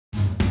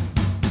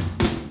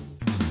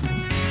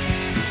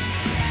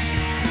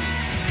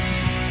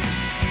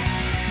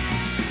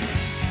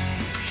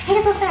Hey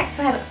guys, welcome back.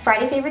 So I have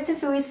Friday favorites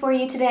and Fooeys for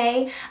you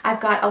today.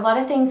 I've got a lot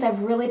of things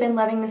I've really been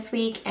loving this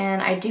week,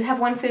 and I do have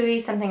one Fooey,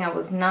 something I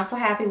was not so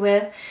happy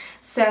with.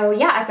 So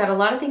yeah, I've got a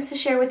lot of things to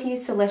share with you,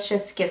 so let's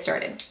just get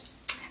started.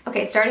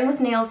 Okay, starting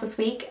with nails this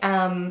week.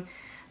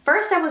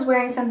 First I was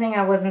wearing something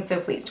I wasn't so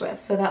pleased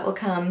with, so that will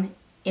come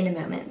in a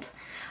moment.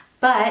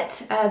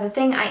 But the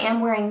thing I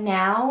am wearing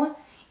now,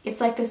 it's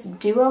like this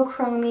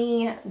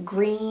duochrome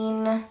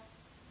green,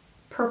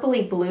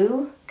 purpley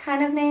blue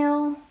kind of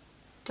nail.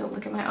 Don't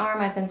look at my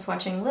arm, I've been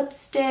swatching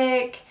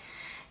lipstick,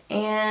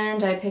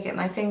 and I pick at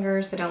my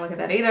fingers, so don't look at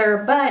that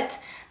either, but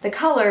the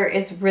color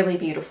is really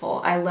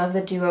beautiful. I love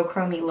the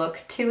duochrome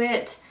look to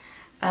it.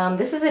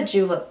 This is a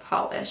julep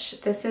polish.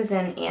 This is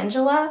in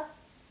Angela,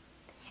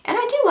 and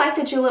I do like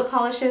the julep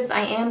polishes.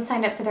 I am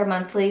signed up for their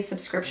monthly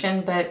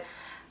subscription, but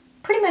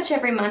pretty much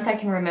every month I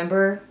can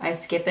remember, I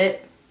skip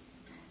it.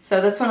 So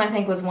this one I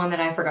think was one that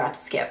I forgot to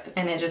skip,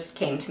 and it just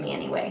came to me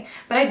anyway.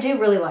 But I do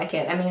really like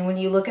it. I mean, when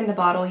you look in the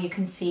bottle, you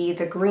can see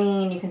the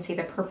green, you can see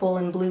the purple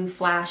and blue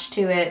flash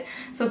to it.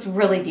 So it's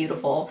really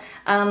beautiful.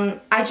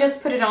 I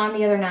just put it on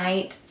the other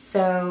night,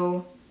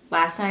 so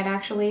last night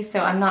actually, so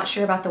I'm not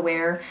sure about the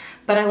wear,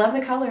 but I love the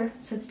color,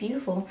 so it's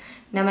beautiful.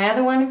 Now my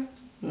other one,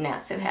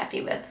 not so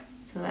happy with,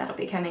 so that'll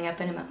be coming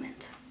up in a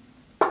moment.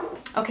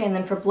 Okay, and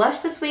then for blush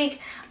this week,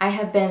 I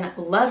have been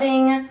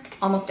loving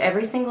almost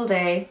every single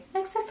day,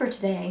 except for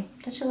today.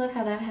 Don't you love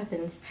how that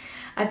happens?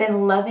 I've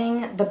been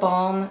loving the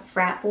Balm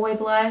Frat Boy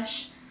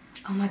blush.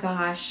 Oh my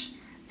gosh,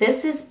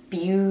 this is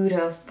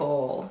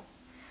beautiful.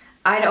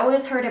 I'd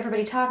always heard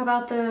everybody talk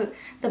about the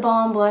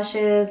Balm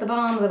blushes, the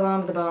Balm,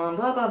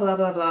 blah, blah, blah,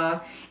 blah, blah.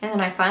 And then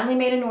I finally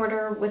made an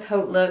order with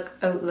Haute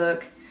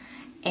Look,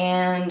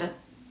 and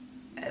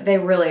they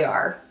really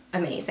are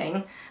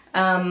amazing.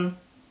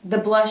 The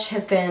blush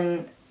has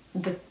been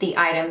the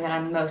item that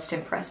I'm most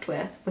impressed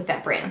with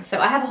that brand.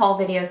 So I have a haul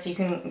video, so you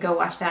can go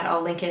watch that.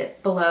 I'll link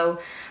it below.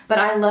 But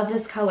I love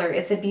this color.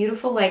 It's a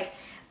beautiful, like,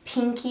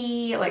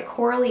 pinky, like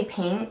corally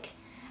pink.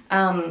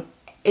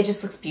 It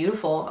just looks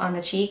beautiful on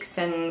the cheeks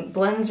and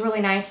blends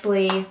really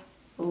nicely.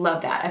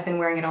 Love that. I've been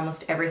wearing it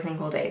almost every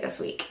single day this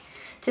week.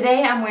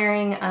 Today I'm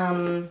wearing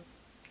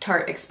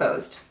Tarte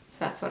Exposed. So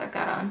that's what I've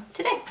got on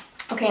today.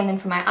 Okay, and then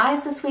for my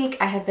eyes this week,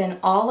 I have been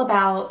all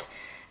about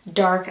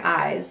dark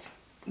eyes.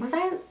 Was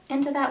I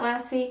into that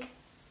last week?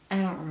 I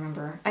don't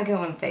remember. I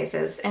go in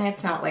phases, and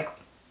it's not like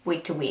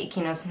week to week,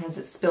 you know, sometimes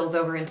it spills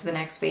over into the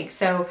next week.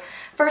 So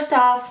first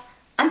off,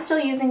 I'm still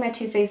using my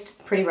Too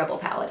Faced Pretty Rebel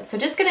palette. So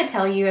just gonna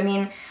tell you, I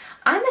mean,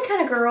 I'm the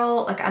kind of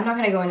girl, like, I'm not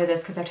gonna go into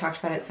this because I've talked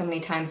about it so many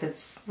times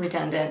it's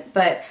redundant,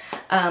 but,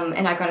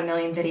 and I've got a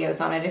million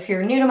videos on it. If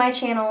you're new to my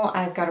channel,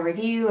 I've got a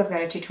review, I've got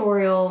a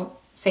tutorial,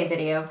 same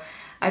video.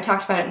 I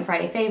talked about it in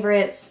Friday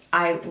favorites.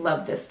 I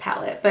love this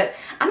palette, but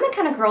I'm the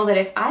kind of girl that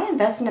if I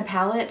invest in a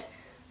palette,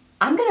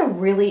 I'm gonna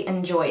really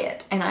enjoy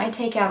it. And I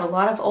take out a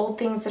lot of old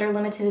things that are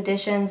limited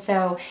edition.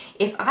 So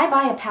if I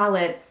buy a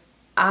palette,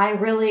 I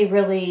really,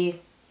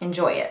 really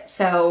enjoy it.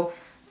 So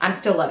I'm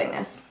still loving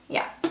this.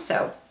 Yeah,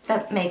 so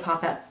that may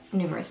pop up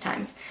numerous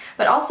times.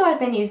 But also I've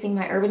been using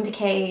my Urban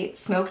Decay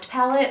Smoked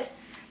palette.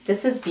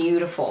 This is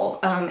beautiful.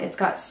 It's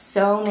got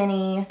so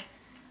many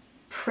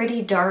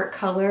pretty dark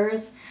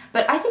colors.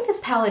 But I think this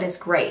palette is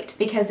great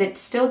because it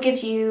still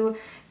gives you,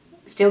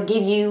 oh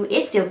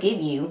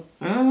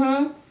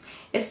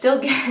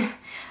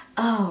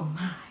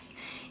my,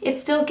 it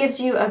still gives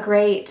you a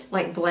great,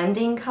 like,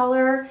 blending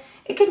color.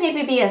 It could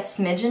maybe be a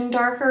smidgen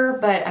darker,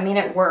 but I mean,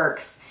 it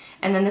works.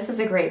 And then this is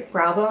a great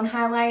brow bone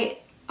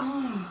highlight.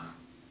 Oh,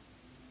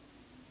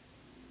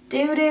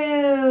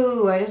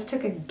 doo-doo, I just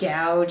took a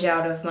gouge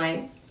out of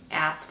my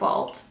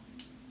asphalt.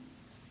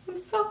 I'm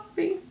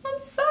sorry.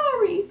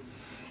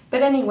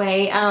 But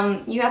anyway,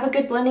 you have a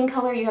good blending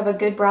color, you have a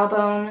good brow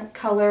bone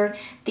color.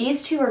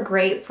 These two are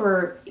great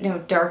for, you know,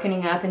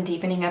 darkening up and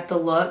deepening up the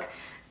look.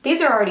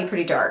 These are already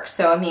pretty dark,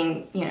 so I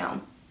mean, you know,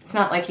 it's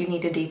not like you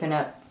need to deepen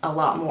up a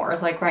lot more.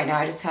 Like right now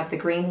I just have the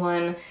green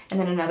one and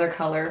then another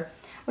color,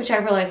 which I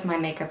realize my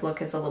makeup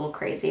look is a little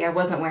crazy. I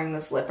wasn't wearing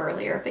this lip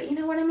earlier, but you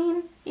know what I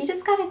mean? You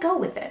just gotta go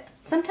with it.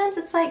 Sometimes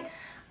it's like,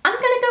 I'm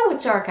gonna go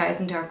with dark eyes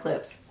and dark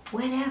lips,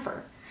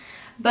 whatever.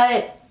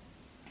 But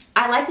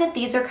I like that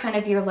these are kind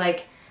of your,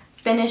 like,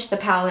 finish the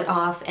palette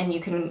off and you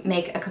can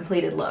make a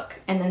completed look.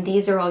 And then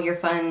these are all your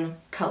fun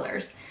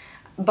colors.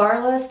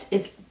 Bar List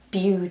is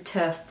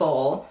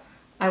beautiful.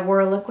 I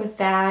wore a look with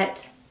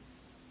that.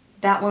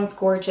 That one's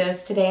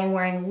gorgeous. Today I'm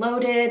wearing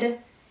Loaded.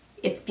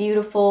 It's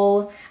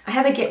beautiful. I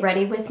have a Get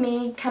Ready With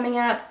Me coming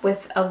up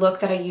with a look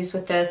that I use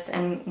with this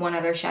and one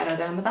other shadow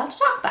that I'm about to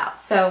talk about.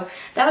 So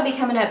that'll be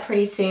coming up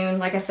pretty soon.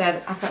 Like I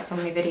said, I've got so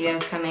many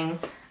videos coming.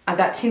 I've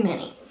got too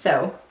many,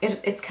 so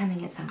it's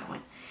coming at some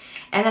point.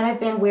 And then I've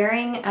been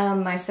wearing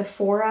my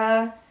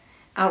Sephora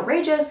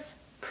Outrageous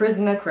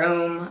Prisma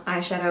Chrome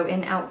eyeshadow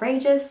in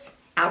Outrageous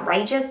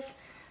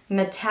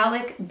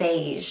Metallic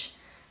Beige.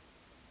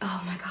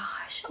 Oh my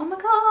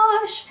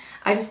gosh.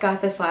 I just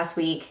got this last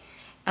week,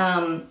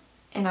 and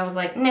I was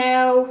like,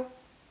 no,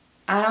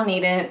 I don't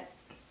need it.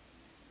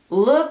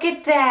 Look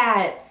at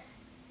that.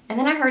 And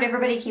then I heard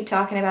everybody keep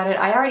talking about it.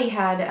 I already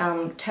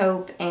had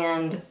taupe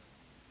and,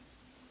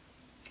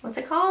 what's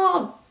it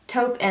called?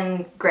 Taupe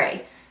and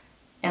gray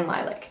and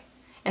lilac.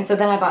 And so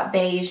then I bought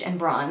beige and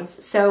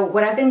bronze. So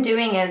what I've been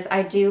doing is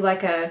I do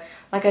like a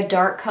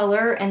dark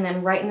color, and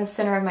then right in the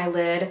center of my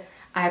lid,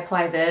 I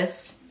apply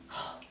this.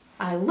 Oh,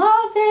 I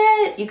love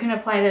it. You can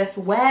apply this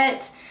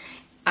wet.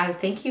 I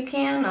think you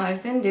can.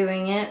 I've been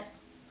doing it.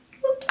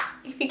 Oops,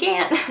 if you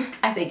can't,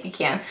 I think you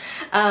can.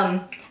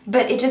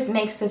 But it just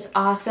makes this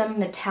awesome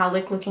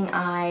metallic looking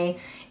eye.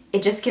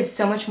 It just gives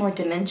so much more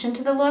dimension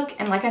to the look.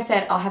 And like I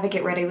said, I'll have a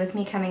get ready with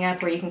me coming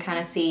up where you can kind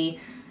of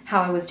see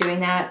how I was doing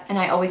that. And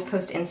I always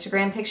post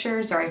Instagram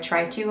pictures, or I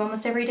try to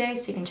almost every day,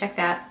 so you can check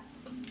that.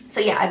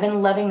 So yeah, I've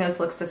been loving those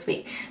looks this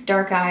week.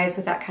 Dark eyes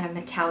with that kind of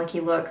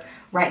metallic-y look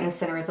right in the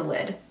center of the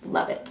lid.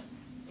 Love it.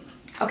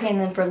 Okay, and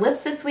then for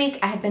lips this week,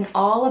 I have been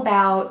all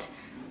about,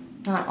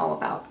 not all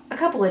about, a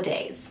couple of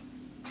days.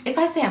 If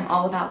I say I'm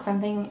all about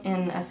something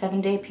in a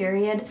 7-day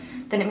period,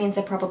 then it means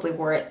I probably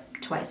wore it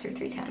twice or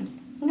 3 times.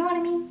 You know what I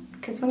mean?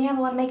 Because when you have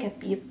a lot of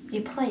makeup,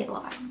 you play a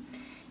lot.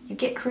 You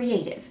get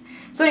creative.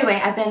 So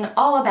anyway, I've been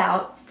all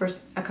about, for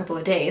a couple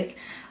of days,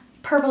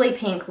 purpley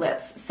pink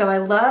lips. So I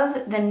love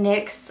the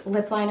NYX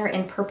lip liner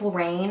in Purple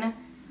Rain.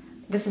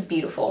 This is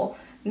beautiful.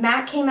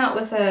 MAC came out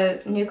with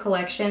a new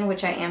collection,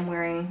 which I am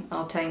wearing.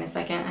 I'll tell you in a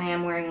second. I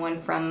am wearing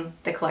one from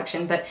the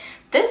collection. But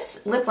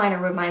this lip liner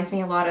reminds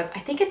me a lot of, I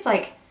think it's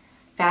like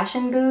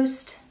Fashion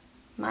Boost,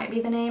 might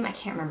be the name. I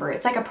can't remember.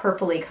 It's like a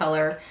purpley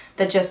color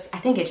that just, I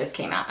think it just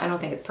came out. I don't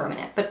think it's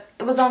permanent, but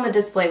it was on the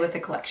display with the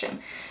collection.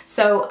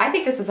 So I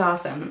think this is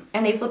awesome.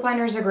 And these lip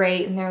liners are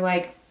great, and they're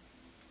like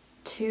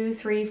 $2,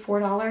 $3,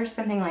 $4,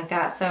 something like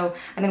that. So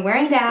I've been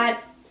wearing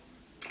that.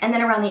 And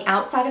then around the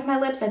outside of my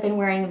lips, I've been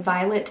wearing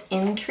Violet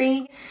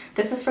Intrigue.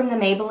 This is from the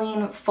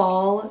Maybelline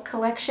Fall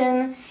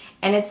collection.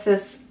 And it's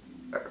this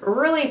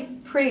really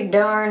pretty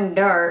darn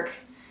dark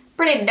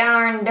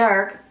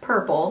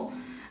purple.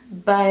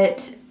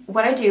 But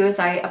what I do is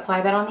I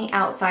apply that on the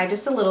outside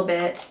just a little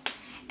bit.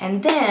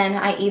 And then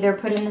I either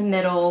put in the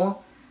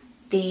middle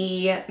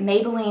the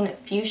Maybelline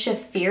Fuchsia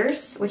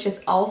Fierce, which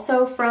is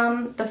also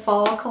from the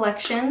Fall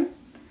collection.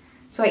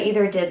 So I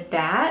either did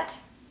that,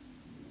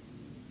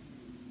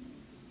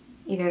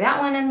 either that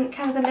one in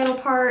kind of the middle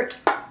part,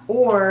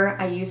 or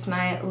I used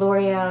my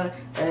L'Oreal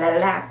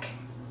Lilac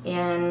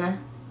in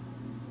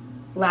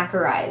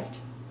Lacquerized.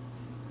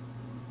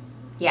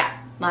 Yeah,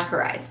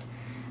 Lacquerized.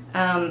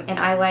 And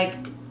I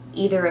liked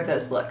either of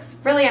those looks.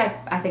 Really,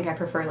 I think I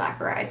prefer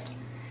Lacquerized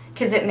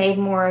because it made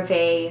more of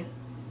a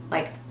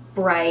like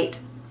bright,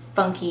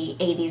 funky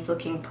 80s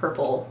looking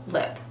purple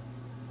lip.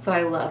 So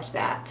I loved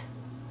that.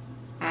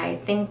 I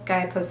think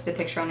I posted a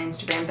picture on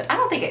Instagram, but I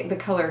don't think the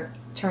color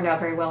turned out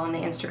very well in the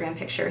Instagram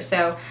picture.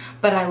 So,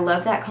 but I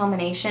love that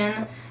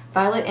combination.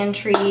 Violet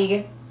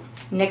Intrigue,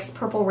 NYX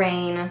Purple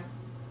Rain,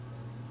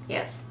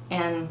 yes,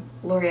 and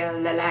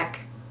L'Oreal Lilac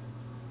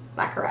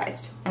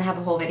Lacquerized. And I have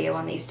a whole video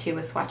on these two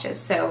with swatches.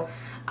 So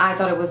I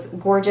thought it was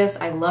gorgeous.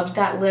 I loved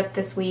that lip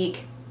this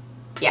week.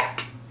 Yeah.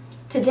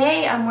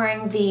 Today I'm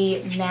wearing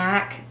the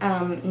MAC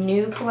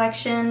new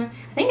collection.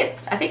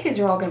 I think these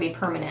are all gonna be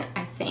permanent,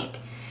 I think.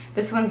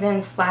 This one's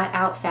in Flat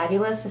Out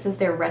Fabulous. This is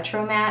their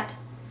Retro Matte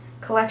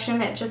collection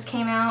that just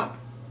came out.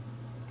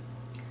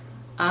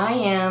 I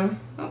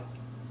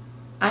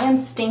am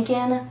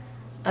stinking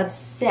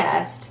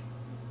obsessed.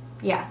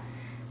 Yeah,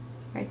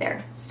 right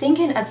there.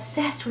 Stinking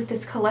obsessed with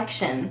this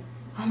collection.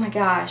 Oh my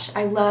gosh,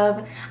 I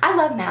love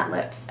matte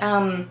lips.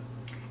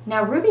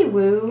 Now Ruby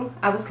Woo,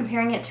 I was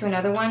comparing it to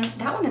another one.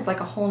 That one is like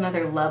a whole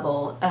nother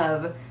level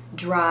of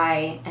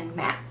dry and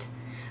matte.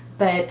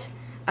 But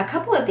a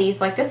couple of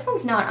these, like this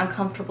one's not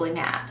uncomfortably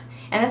matte.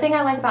 And the thing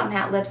I like about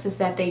matte lips is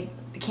that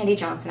Candy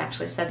Johnson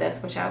actually said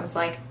this, which I was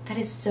like, that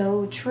is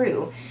so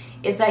true,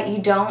 is that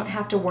you don't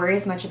have to worry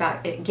as much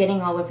about it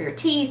getting all over your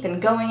teeth and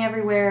going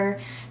everywhere,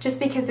 just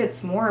because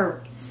it's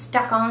more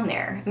stuck on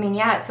there. I mean,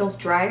 yeah, it feels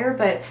drier,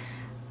 but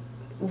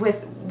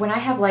when I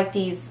have like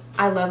these,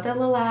 I love the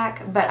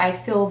lilac, but I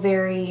feel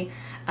very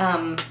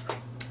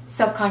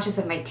self-conscious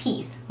of my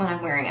teeth when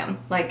I'm wearing them.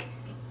 Like,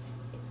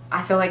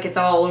 I feel like it's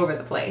all over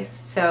the place.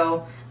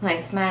 So I'm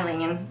like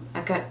smiling and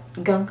I've got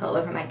gunk all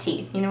over my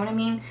teeth, you know what I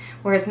mean?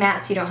 Whereas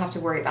mattes, you don't have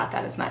to worry about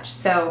that as much.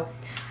 So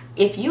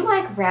if you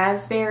like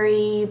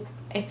raspberry,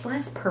 it's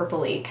less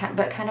purpley,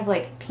 but kind of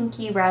like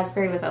pinky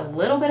raspberry with a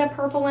little bit of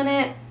purple in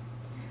it,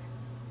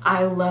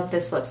 I love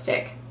this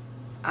lipstick.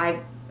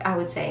 I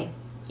would say,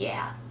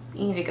 yeah,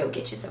 you need to go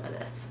get you some of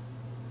this.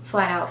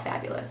 Flat Out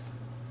Fabulous.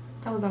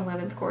 That was on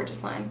 11th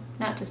Gorgeous line,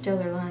 not to steal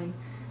their line.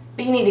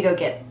 But you need to go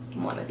get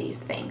one of these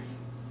things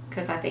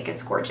because I think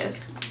it's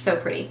gorgeous. So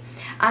pretty.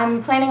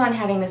 I'm planning on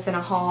having this in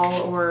a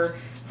haul or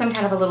some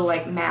kind of a little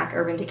like MAC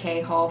Urban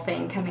Decay haul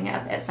thing coming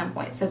up at some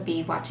point, so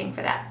be watching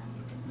for that.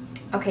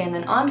 Okay, and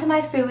then on to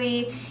my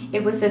Fooey.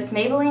 It was this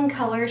Maybelline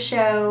Color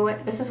Show.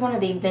 This is one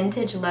of the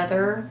vintage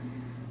leather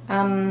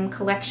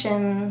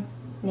collection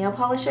nail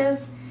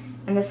polishes.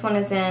 And this one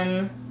is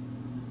in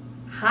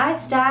High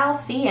Style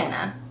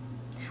Sienna,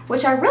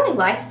 which I really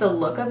liked the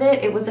look of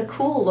it. It was a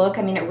cool look.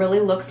 I mean, it really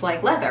looks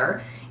like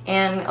leather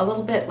and a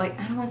little bit like,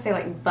 I don't want to say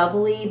like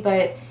bubbly,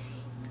 but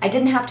I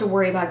didn't have to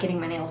worry about getting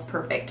my nails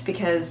perfect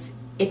because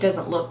it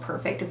doesn't look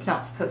perfect. It's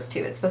not supposed to.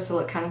 It's supposed to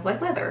look kind of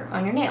like leather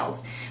on your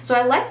nails. So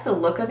I liked the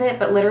look of it,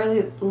 but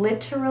literally,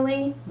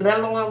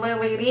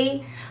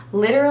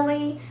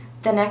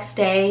 the next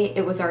day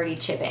it was already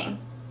chipping,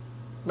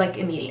 like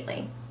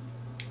immediately.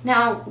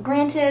 Now,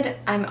 granted,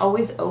 I'm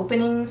always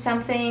opening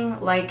something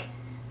like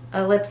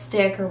a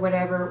lipstick or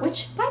whatever,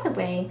 which, by the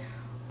way,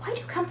 why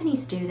do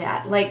companies do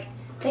that? Like,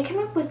 they come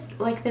up with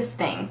like this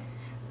thing,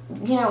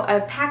 you know,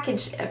 a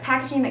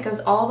packaging that goes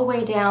all the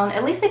way down.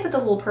 At least they put the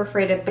little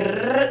perforated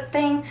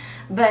thing,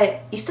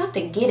 but you still have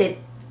to get it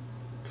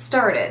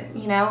started,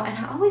 you know, and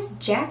I always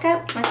jack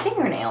up my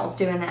fingernails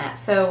doing that.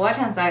 So a lot of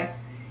times I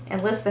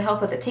enlist the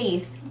help of the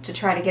teeth to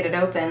try to get it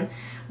open,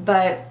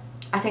 but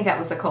I think that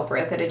was the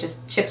culprit, that it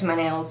just chipped my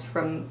nails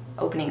from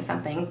opening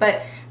something.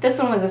 But this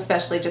one was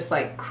especially just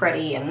like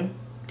cruddy and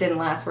didn't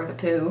last worth a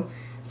poo.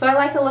 So I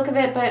like the look of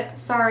it, but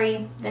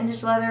sorry,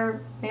 vintage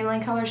leather,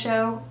 Maybelline Color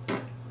Show,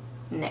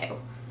 no.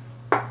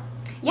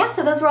 Yeah,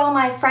 so those were all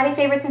my Friday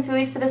favorites and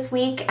Fooeys for this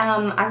week.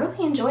 I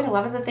really enjoyed a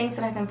lot of the things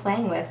that I've been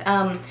playing with.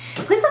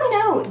 Please let me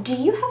know, do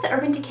you have the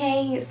Urban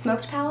Decay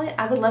Smoked palette?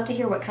 I would love to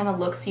hear what kind of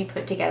looks you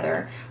put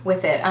together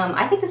with it.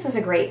 I think this is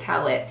a great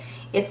palette.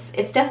 It's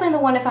definitely the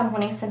one if I'm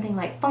wanting something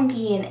like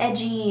funky and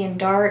edgy and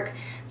dark.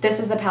 This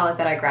is the palette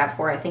that I grabbed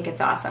for. I think it's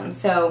awesome.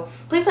 So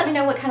please let me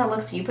know what kind of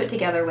looks you put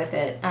together with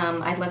it.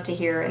 I'd love to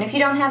hear. And if you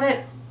don't have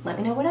it, let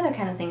me know what other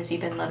kind of things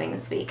you've been loving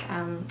this week.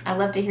 I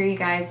love to hear you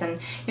guys and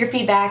your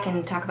feedback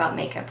and talk about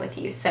makeup with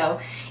you. So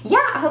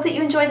yeah, I hope that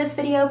you enjoyed this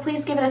video.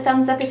 Please give it a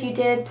thumbs up if you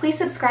did. Please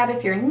subscribe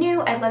if you're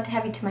new. I'd love to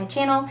have you to my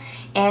channel.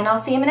 And I'll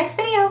see you in my next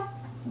video.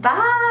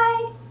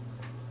 Bye!